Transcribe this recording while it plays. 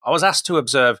I was asked to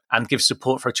observe and give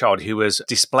support for a child who was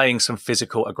displaying some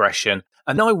physical aggression.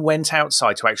 And I went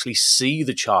outside to actually see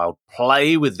the child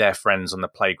play with their friends on the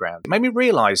playground. It made me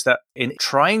realize that in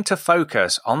trying to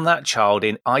focus on that child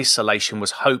in isolation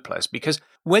was hopeless, because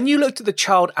when you looked at the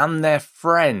child and their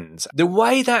friends, the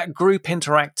way that group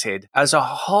interacted as a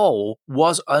whole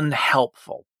was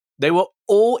unhelpful. They were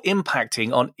all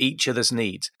impacting on each other's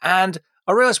needs. And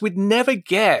I realized we'd never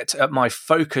get at my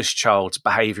focused child's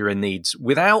behavior and needs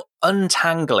without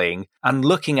untangling and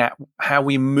looking at how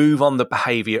we move on the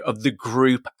behavior of the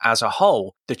group as a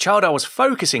whole. The child I was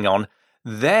focusing on,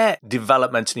 their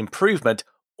development and improvement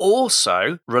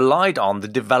also relied on the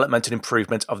development and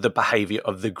improvement of the behavior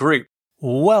of the group.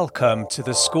 Welcome to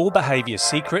the School Behaviour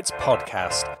Secrets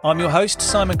podcast. I'm your host,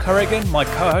 Simon Corrigan. My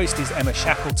co-host is Emma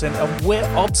Shackleton, and we're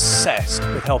obsessed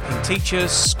with helping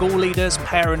teachers, school leaders,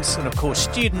 parents, and of course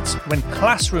students when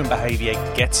classroom behaviour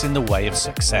gets in the way of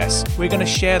success. We're going to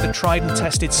share the tried and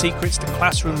tested secrets to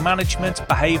classroom management,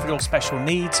 behavioural special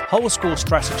needs, whole school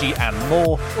strategy, and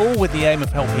more, all with the aim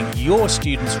of helping your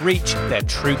students reach their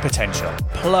true potential.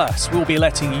 Plus, we'll be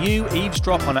letting you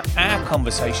eavesdrop on our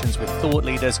conversations with thought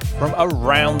leaders from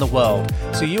around the world,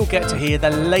 so you'll get to hear the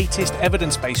latest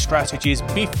evidence-based strategies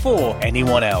before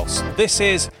anyone else. This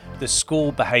is the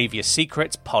School Behaviour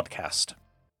Secrets podcast.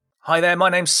 Hi there, my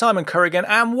name's Simon Corrigan,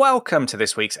 and welcome to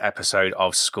this week's episode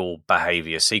of School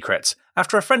Behaviour Secrets.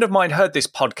 After a friend of mine heard this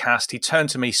podcast, he turned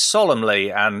to me solemnly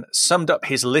and summed up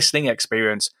his listening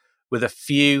experience with a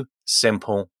few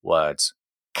simple words.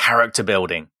 Character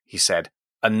building, he said,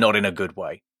 and not in a good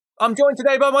way. I'm joined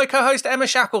today by my co-host, Emma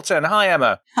Shackleton. Hi,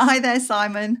 Emma. Hi there,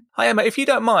 Simon. Hi, Emma. If you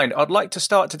don't mind, I'd like to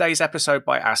start today's episode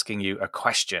by asking you a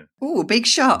question. Ooh, big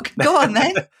shock. Go on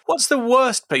then. What's the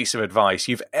worst piece of advice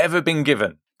you've ever been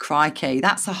given? Crikey,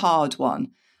 that's a hard one.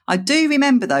 I do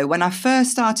remember, though, when I first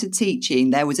started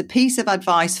teaching, there was a piece of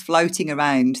advice floating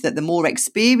around that the more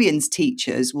experienced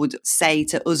teachers would say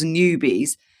to us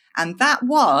newbies, and that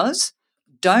was,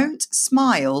 don't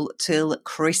smile till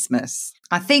Christmas.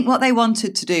 I think what they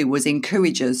wanted to do was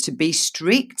encourage us to be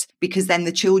strict because then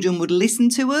the children would listen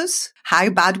to us. How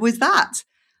bad was that?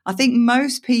 I think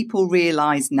most people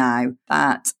realise now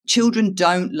that children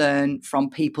don't learn from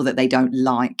people that they don't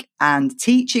like. And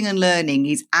teaching and learning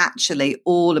is actually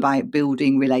all about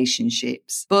building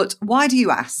relationships. But why do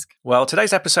you ask? Well,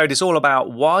 today's episode is all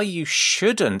about why you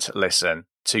shouldn't listen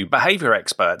to behaviour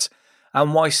experts,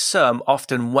 and why some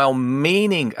often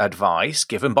well-meaning advice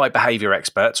given by behaviour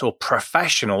experts or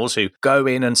professionals who go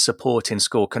in and support in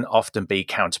school can often be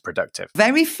counterproductive.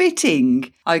 Very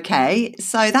fitting. Okay,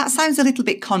 so that sounds a little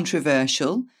bit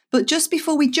controversial, but just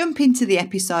before we jump into the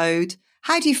episode,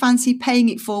 how do you fancy paying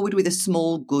it forward with a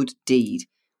small good deed?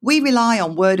 We rely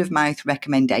on word-of-mouth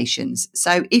recommendations,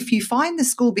 so if you find the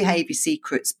School Behaviour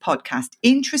Secrets podcast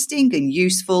interesting and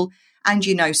useful, and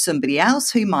you know somebody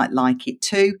else who might like it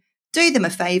too, do them a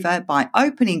favour by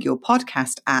opening your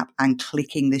podcast app and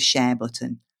clicking the share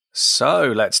button.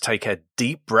 So let's take a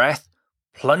deep breath,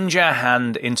 plunge our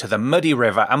hand into the muddy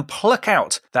river and pluck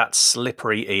out that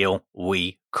slippery eel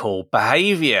we call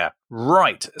behaviour.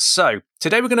 Right, so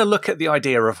today we're going to look at the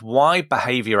idea of why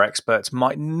behaviour experts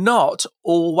might not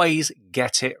always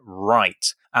get it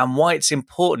right, and why it's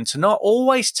important to not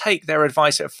always take their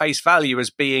advice at face value as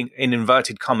being, in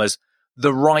inverted commas,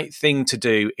 the right thing to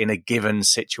do in a given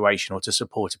situation or to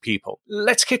support a pupil.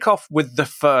 Let's kick off with the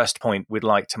first point we'd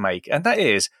like to make, and that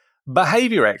is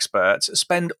behaviour experts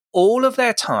spend all of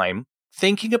their time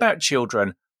thinking about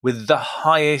children with the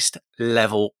highest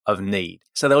level of need.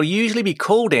 So they'll usually be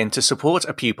called in to support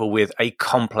a pupil with a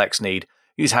complex need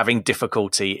who's having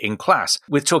difficulty in class.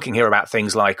 We're talking here about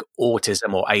things like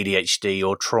autism or ADHD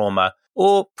or trauma,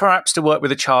 or perhaps to work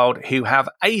with a child who have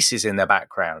ACEs in their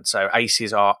background. So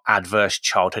ACEs are adverse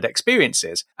childhood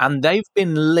experiences, and they've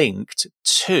been linked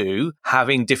to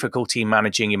having difficulty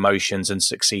managing emotions and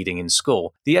succeeding in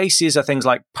school. The ACEs are things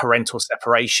like parental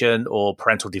separation or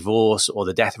parental divorce or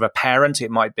the death of a parent.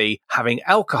 It might be having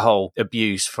alcohol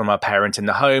abuse from a parent in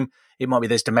the home. It might be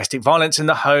there's domestic violence in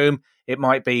the home. It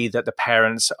might be that the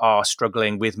parents are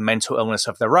struggling with mental illness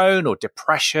of their own or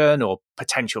depression or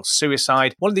potential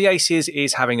suicide. One of the ACEs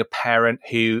is having a parent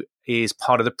who is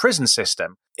part of the prison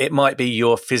system. It might be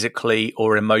you're physically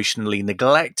or emotionally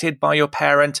neglected by your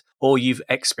parent, or you've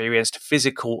experienced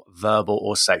physical, verbal,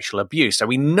 or sexual abuse. So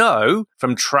we know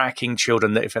from tracking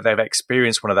children that if they've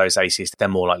experienced one of those ACEs, they're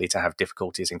more likely to have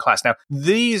difficulties in class. Now,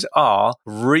 these are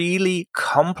really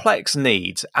complex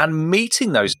needs, and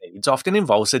meeting those needs often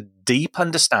involves a deep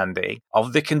understanding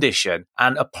of the condition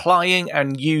and applying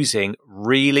and using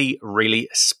really, really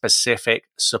specific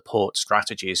support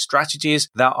strategies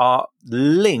that are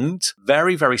linked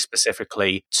very, very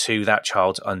specifically to that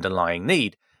child's underlying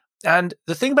need. And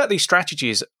the thing about these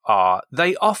strategies are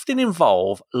they often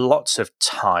involve lots of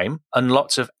time and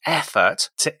lots of effort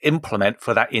to implement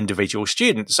for that individual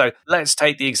student. So let's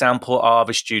take the example of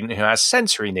a student who has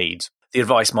sensory needs. The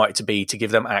advice might be to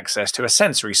give them access to a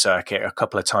sensory circuit a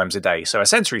couple of times a day. So a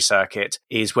sensory circuit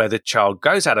is where the child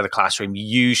goes out of the classroom,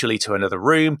 usually to another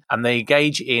room, and they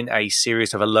engage in a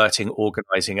series of alerting,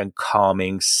 organizing, and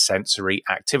calming sensory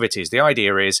activities. The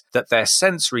idea is that their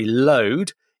sensory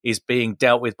load is being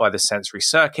dealt with by the sensory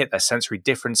circuit, their sensory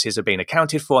differences are being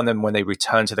accounted for, and then when they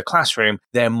return to the classroom,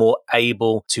 they're more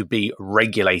able to be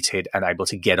regulated and able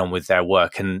to get on with their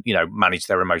work and, manage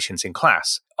their emotions in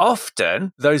class.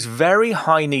 Often, those very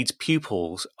high needs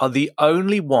pupils are the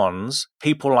only ones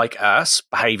people like us,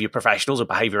 behavior professionals or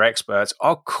behavior experts,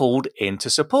 are called in to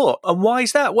support. And why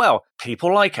is that? Well,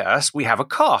 people like us, we have a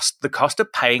cost. The cost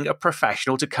of paying a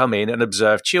professional to come in and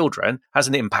observe children has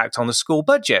an impact on the school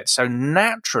budget. So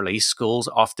naturally, schools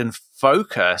often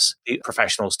focus the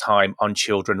professionals' time on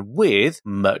children with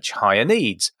much higher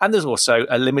needs. And there's also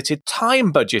a limited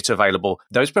time budget available.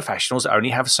 Those professionals only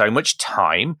have so much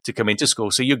time to come into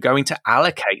school. So you're going to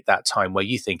allocate that time where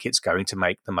you think it's going to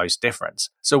make the most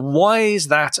difference. So why is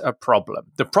that a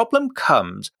problem? The problem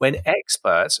comes when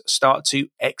experts start to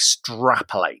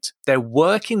extrapolate. They're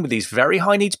working with these very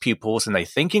high needs pupils and they're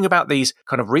thinking about these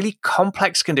kind of really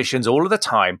complex conditions all of the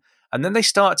time. And then they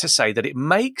start to say that it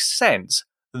makes sense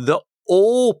that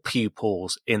all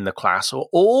pupils in the class or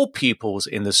all pupils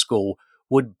in the school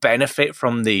would benefit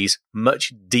from these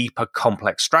much deeper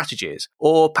complex strategies.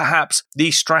 Or perhaps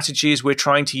these strategies we're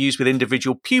trying to use with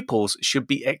individual pupils should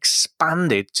be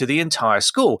expanded to the entire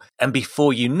school. And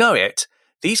before you know it,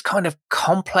 these kind of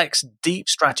complex, deep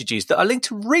strategies that are linked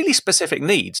to really specific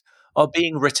needs are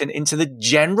being written into the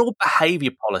general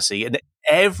behavior policy, and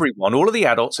everyone, all of the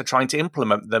adults are trying to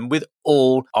implement them with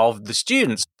all of the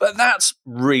students. But that's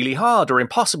really hard or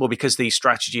impossible because these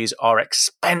strategies are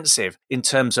expensive in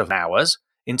terms of hours,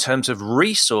 in terms of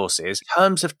resources, in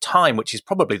terms of time, which is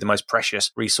probably the most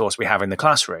precious resource we have in the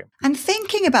classroom. And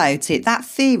thinking about it, that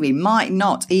theory might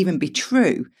not even be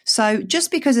true. So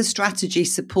just because a strategy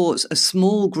supports a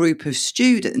small group of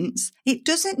students, it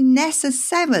doesn't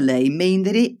necessarily mean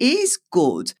that it is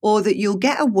good or that you'll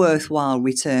get a worthwhile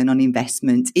return on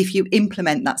investment if you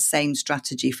implement that same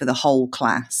strategy for the whole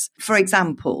class. For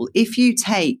example, if you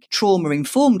take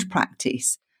trauma-informed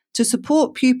practice, to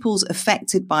support pupils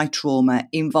affected by trauma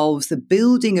involves the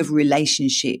building of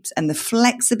relationships and the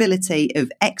flexibility of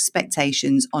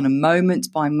expectations on a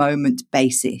moment-by-moment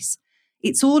basis.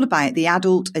 It's all about the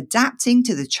adult adapting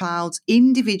to the child's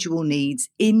individual needs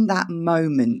in that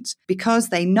moment because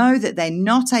they know that they're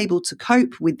not able to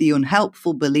cope with the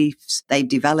unhelpful beliefs they've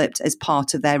developed as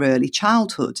part of their early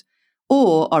childhood,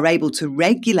 or are able to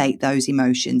regulate those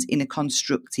emotions in a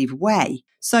constructive way.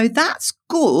 So that's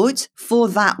good for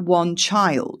that one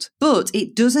child, but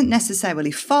it doesn't necessarily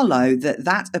follow that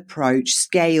that approach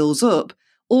scales up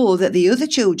or that the other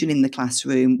children in the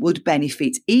classroom would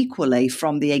benefit equally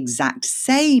from the exact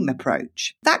same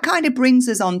approach. That kind of brings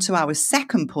us on to our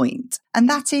second point, and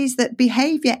that is that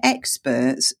behaviour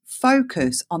experts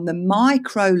focus on the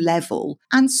micro level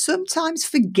and sometimes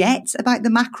forget about the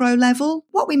macro level.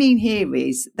 What we mean here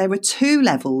is there are two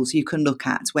levels you can look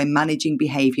at when managing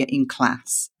behaviour in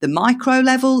class. The micro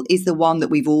level is the one that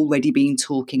we've already been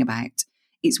talking about.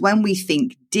 It's when we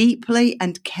think deeply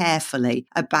and carefully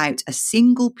about a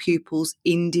single pupil's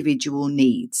individual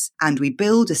needs, and we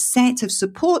build a set of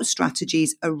support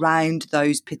strategies around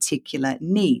those particular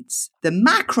needs. The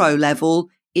macro level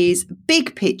is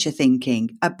big picture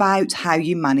thinking about how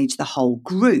you manage the whole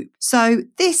group. So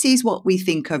this is what we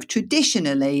think of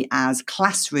traditionally as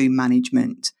classroom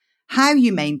management. How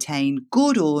you maintain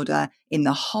good order in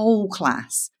the whole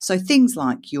class. So things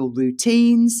like your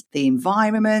routines, the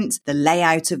environment, the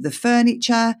layout of the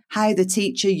furniture, how the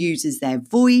teacher uses their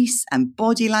voice and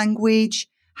body language,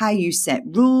 how you set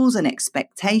rules and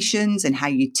expectations and how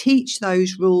you teach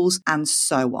those rules, and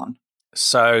so on.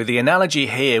 So the analogy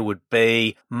here would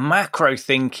be macro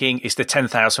thinking is the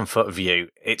 10,000 foot view.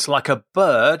 It's like a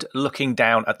bird looking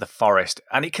down at the forest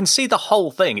and it can see the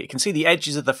whole thing. It can see the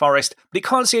edges of the forest, but it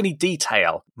can't see any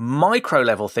detail. Micro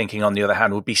level thinking, on the other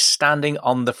hand, would be standing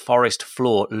on the forest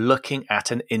floor looking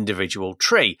at an individual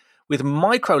tree. With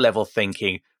micro level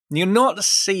thinking, You're not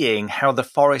seeing how the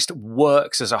forest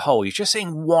works as a whole. You're just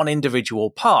seeing one individual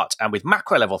part. And with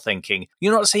macro level thinking,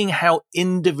 you're not seeing how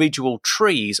individual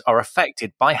trees are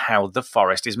affected by how the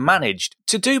forest is managed.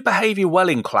 To do behavior well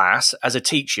in class as a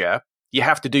teacher, you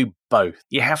have to do both.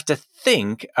 You have to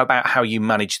think about how you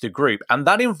manage the group. And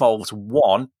that involves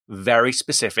one very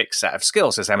specific set of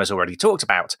skills, as Emma's already talked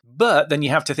about. But then you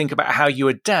have to think about how you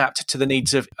adapt to the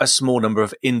needs of a small number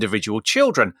of individual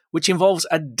children, which involves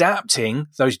adapting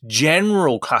those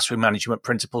general classroom management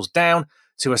principles down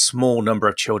to a small number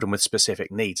of children with specific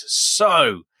needs.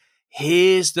 So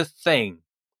here's the thing.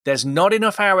 There's not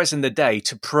enough hours in the day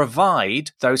to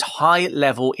provide those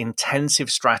high-level intensive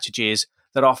strategies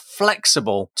that are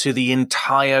flexible to the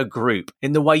entire group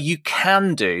in the way you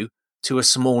can do to a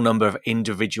small number of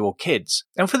individual kids.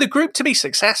 And for the group to be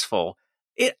successful,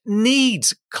 it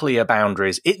needs clear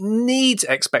boundaries, it needs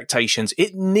expectations,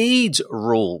 it needs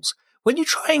rules. When you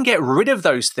try and get rid of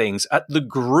those things at the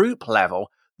group level,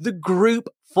 the group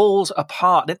falls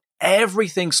apart and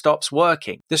everything stops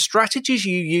working. The strategies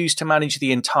you use to manage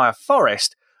the entire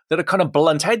forest that are kind of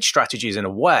blunt edge strategies in a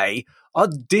way are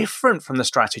different from the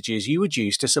strategies you would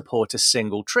use to support a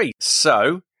single tree.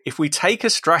 So if we take a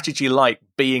strategy like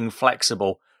being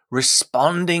flexible,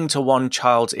 responding to one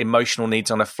child's emotional needs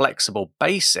on a flexible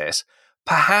basis,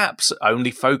 perhaps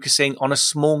only focusing on a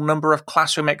small number of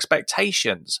classroom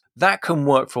expectations, that can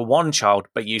work for one child,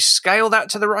 but you scale that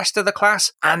to the rest of the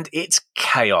class and it's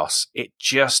chaos. It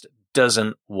just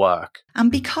doesn't work. And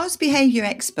because behaviour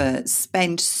experts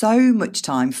spend so much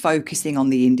time focusing on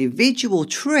the individual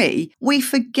tree, we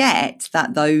forget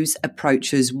that those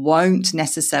approaches won't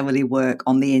necessarily work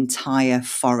on the entire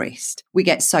forest. We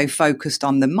get so focused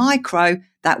on the micro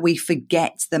that we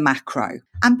forget the macro.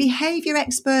 And behaviour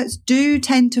experts do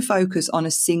tend to focus on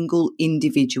a single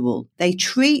individual. They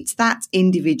treat that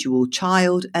individual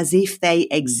child as if they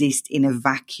exist in a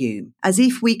vacuum, as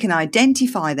if we can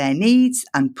identify their needs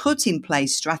and put in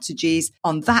place strategies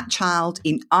on that child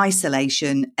in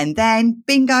isolation, and then,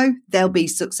 bingo, they'll be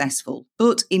successful.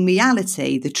 But in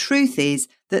reality, the truth is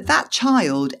that that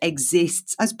child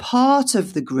exists as part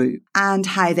of the group, and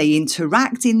how they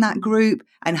interact in that group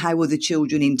and how other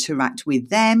children interact with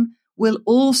them will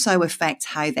also affect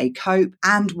how they cope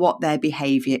and what their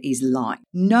behaviour is like.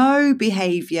 No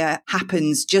behaviour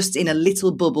happens just in a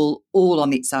little bubble all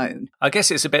on its own. I guess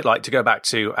it's a bit like, to go back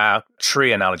to our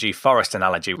tree analogy, forest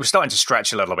analogy. We're starting to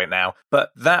stretch a little bit now, but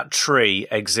that tree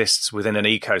exists within an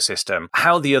ecosystem.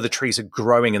 How the other trees are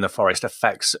growing in the forest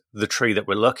affects the tree that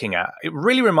we're looking at. It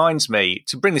really reminds me,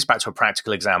 to bring this back to a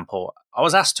practical example, I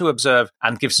was asked to observe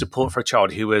and give support for a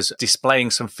child who was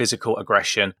displaying some physical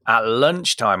aggression at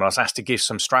lunchtime. I was asked to give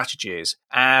some strategies,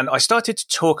 and I started to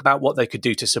talk about what they could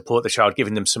do to support the child,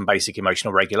 giving them some basic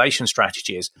emotional regulation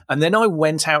strategies. And then I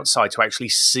went outside to actually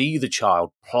see the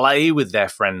child play with their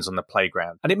friends on the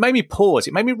playground. And it made me pause.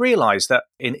 It made me realize that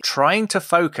in trying to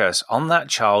focus on that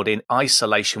child in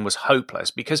isolation was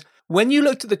hopeless, because when you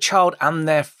looked at the child and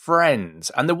their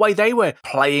friends and the way they were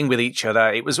playing with each other,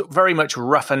 it was very much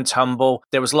rough and tumble.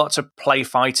 There was lots of play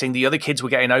fighting. The other kids were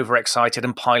getting overexcited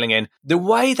and piling in. The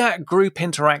way that group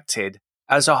interacted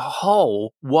as a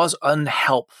whole was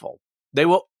unhelpful. They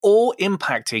were all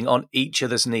impacting on each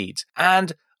other's needs.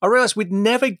 And I realized we'd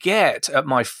never get at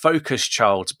my focused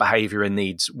child's behavior and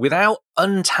needs without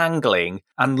untangling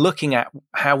and looking at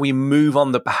how we move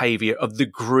on the behavior of the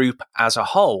group as a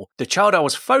whole. The child I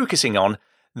was focusing on,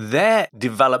 their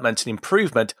development and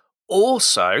improvement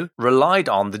also relied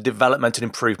on the development and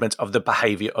improvement of the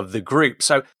behavior of the group.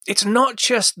 So it's not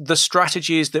just the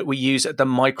strategies that we use at the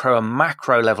micro and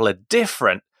macro level are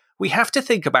different. We have to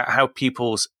think about how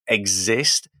pupils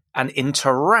exist and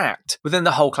interact within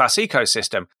the whole class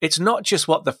ecosystem. It's not just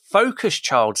what the focused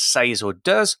child says or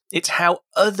does, it's how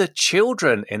other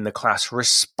children in the class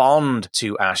respond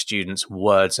to our students'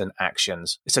 words and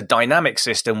actions. It's a dynamic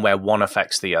system where one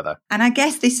affects the other. And I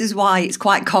guess this is why it's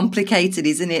quite complicated,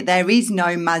 isn't it? There is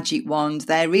no magic wand.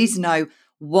 There is no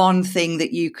one thing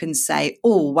that you can say,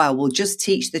 oh, well, we'll just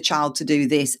teach the child to do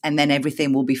this and then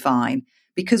everything will be fine.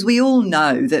 Because we all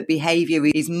know that behaviour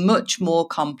is much more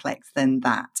complex than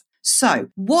that. So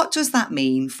what does that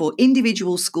mean for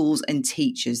individual schools and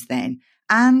teachers then,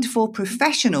 and for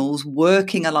professionals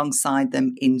working alongside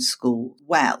them in school?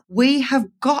 Well, we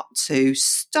have got to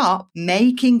stop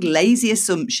making lazy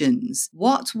assumptions.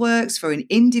 What works for an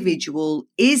individual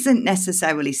isn't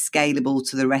necessarily scalable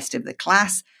to the rest of the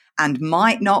class and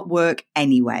might not work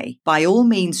anyway. By all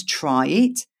means, try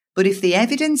it. But if the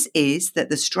evidence is that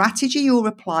the strategy you're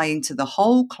applying to the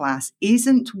whole class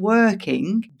isn't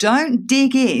working, don't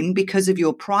dig in because of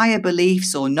your prior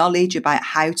beliefs or knowledge about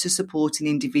how to support an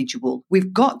individual.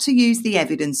 We've got to use the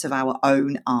evidence of our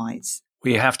own eyes.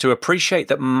 We have to appreciate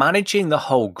that managing the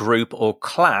whole group or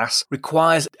class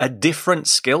requires a different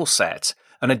skill set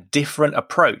and a different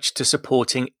approach to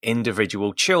supporting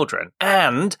individual children.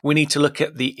 And we need to look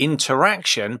at the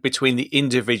interaction between the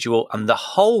individual and the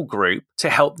whole group to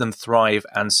help them thrive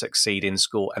and succeed in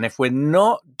school. And if we're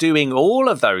not doing all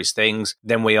of those things,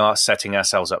 then we are setting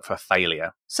ourselves up for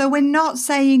failure. So we're not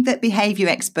saying that behaviour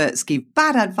experts give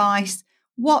bad advice.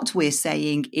 What we're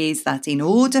saying is that in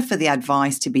order for the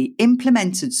advice to be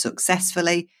implemented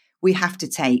successfully, we have to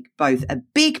take both a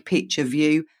big picture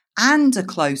view and a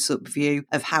close-up view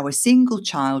of how a single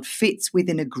child fits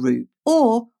within a group,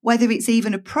 or whether it's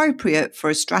even appropriate for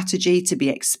a strategy to be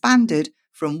expanded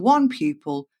from one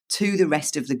pupil to the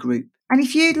rest of the group. And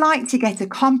if you'd like to get a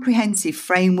comprehensive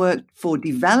framework for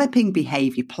developing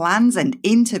behaviour plans and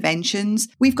interventions,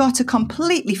 we've got a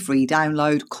completely free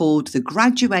download called the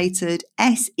Graduated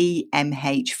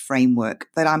SEMH Framework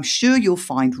that I'm sure you'll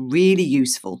find really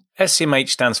useful. SEMH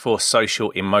stands for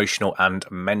Social, Emotional and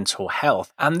Mental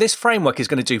Health. And this framework is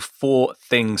going to do 4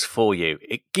 things for you.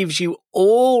 It gives you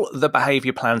all the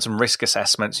behaviour plans and risk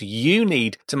assessments you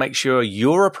need to make sure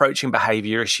you're approaching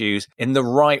behaviour issues in the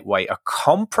right way, a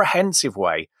comprehensive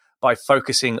way, by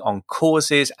focusing on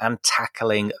causes and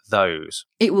tackling those.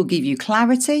 It will give you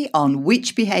clarity on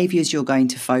which behaviours you're going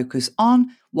to focus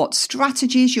on, what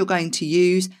strategies you're going to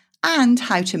use, and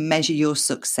how to measure your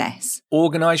success.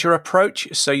 Organise your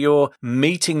approach so you're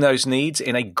meeting those needs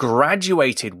in a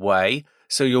graduated way,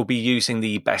 so you'll be using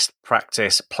the best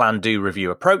practice plan, do, review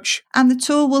approach. And the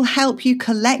tool will help you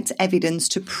collect evidence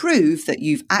to prove that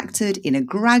you've acted in a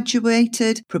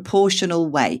graduated, proportional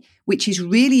way, which is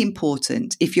really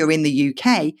important. If you're in the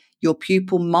UK, your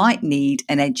pupil might need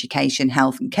an education,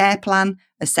 health and care plan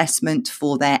assessment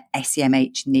for their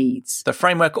SEMH needs. The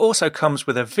framework also comes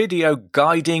with a video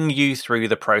guiding you through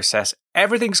the process.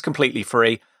 Everything's completely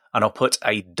free, and I'll put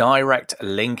a direct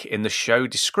link in the show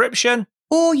description.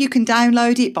 Or you can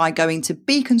download it by going to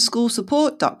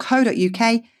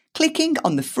beaconschoolsupport.co.uk, clicking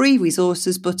on the free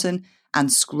resources button and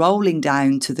scrolling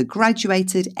down to the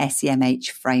Graduated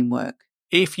SEMH Framework.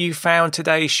 If you found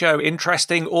today's show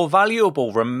interesting or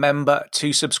valuable, remember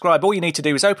to subscribe. All you need to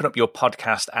do is open up your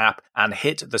podcast app and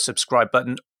hit the subscribe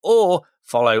button, or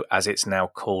follow, as it's now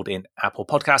called in Apple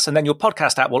Podcasts, and then your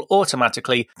podcast app will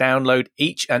automatically download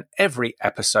each and every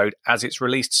episode as it's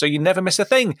released, so you never miss a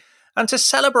thing. And to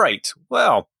celebrate,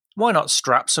 well, why not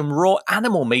strap some raw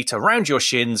animal meat around your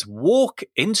shins, walk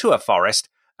into a forest,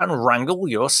 and wrangle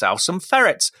yourself some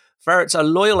ferrets. Ferrets are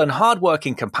loyal and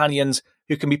hard-working companions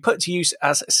who can be put to use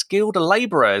as skilled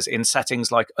labourers in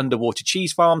settings like underwater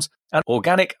cheese farms and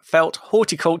organic felt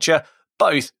horticulture,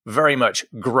 both very much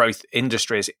growth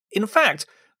industries. In fact,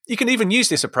 you can even use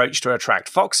this approach to attract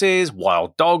foxes,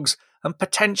 wild dogs, and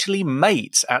potentially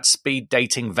mates at speed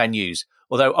dating venues.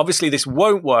 Although obviously this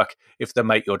won't work if the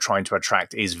mate you're trying to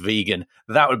attract is vegan.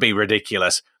 That would be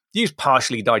ridiculous. Use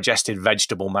partially digested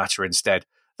vegetable matter instead.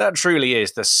 That truly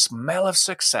is the smell of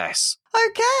success.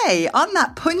 Okay, on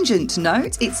that pungent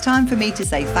note, it's time for me to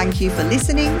say thank you for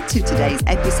listening to today's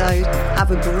episode.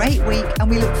 Have a great week, and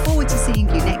we look forward to seeing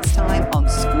you next time on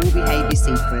School Behaviour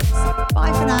Secrets.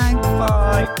 Bye for now.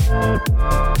 Bye.